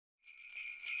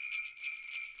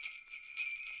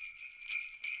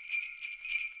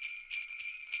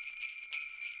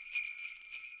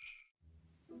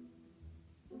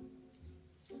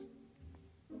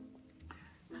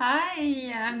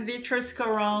Hi, I'm Béatrice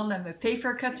Coron. I'm a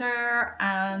paper cutter,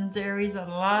 and there is a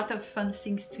lot of fun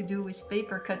things to do with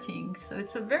paper cutting. So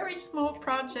it's a very small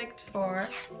project for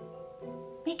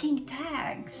making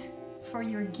tags for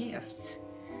your gifts.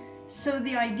 So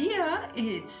the idea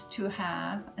is to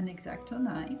have an X-Acto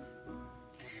knife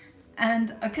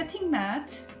and a cutting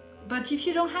mat. But if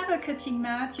you don't have a cutting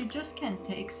mat, you just can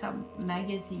take some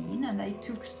magazine, and I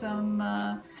took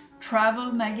some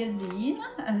travel magazine,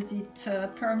 as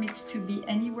it permits to be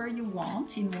anywhere you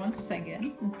want in 1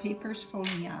 second, and paper's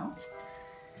falling out.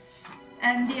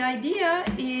 And the idea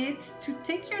is to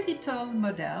take your little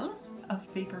model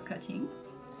of paper cutting,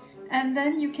 and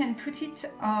then you can put it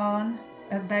on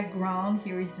a background.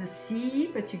 Here is the sea,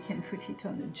 but you can put it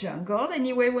on the jungle.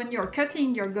 Anyway, when you're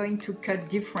cutting, you're going to cut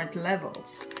different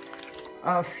levels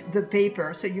of the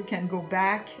paper, so you can go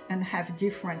back and have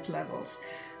different levels.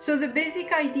 So the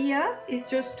basic idea is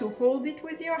just to hold it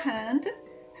with your hand,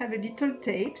 have a little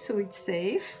tape so it's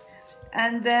safe,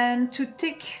 and then to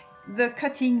take the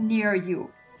cutting near you.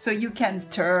 So you can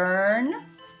turn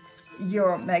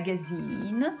your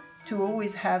magazine to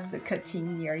always have the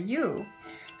cutting near you.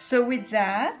 So with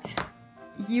that,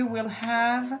 you will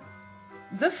have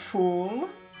the full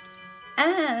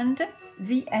and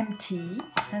the empty,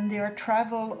 and they are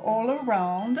travel all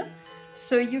around,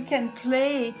 so you can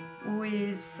play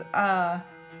with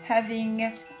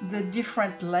having the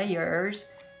different layers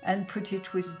and put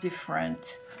it with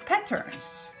different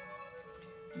patterns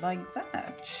like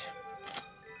that.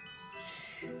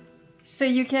 So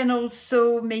you can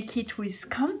also make it with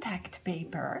contact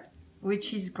paper,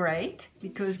 which is great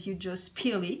because you just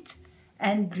peel it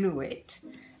and glue it.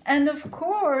 And of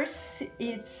course,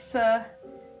 it's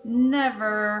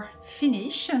never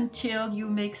finish until you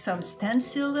make some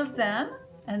stencil of them,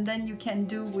 and then you can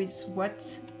do with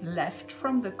what's left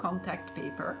from the contact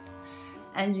paper,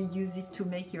 and you use it to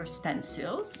make your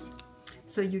stencils,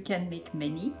 so you can make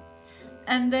many.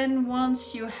 And then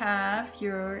once you have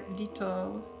your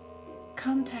little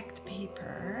contact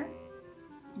paper,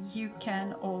 you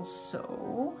can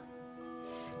also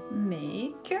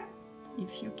make,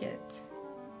 if you get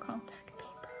contact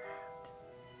paper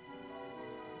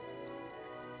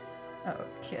out.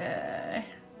 Okay.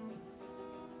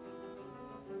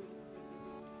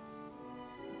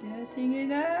 Getting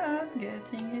it out,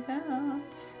 getting it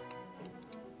out.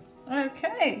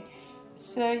 Okay,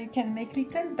 so you can make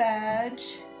little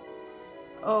badge,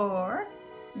 or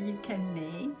you can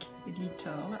make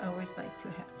little, I always like to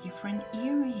have different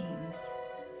earrings.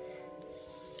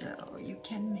 So you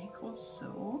can make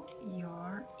also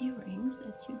your earrings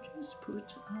that you just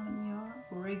put on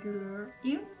your regular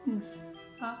earrings.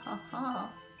 Ha ha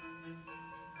ha.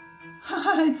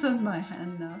 It's on my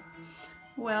hand now.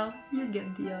 Well, you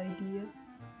get the idea.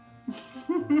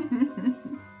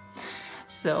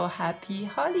 So happy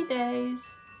holidays!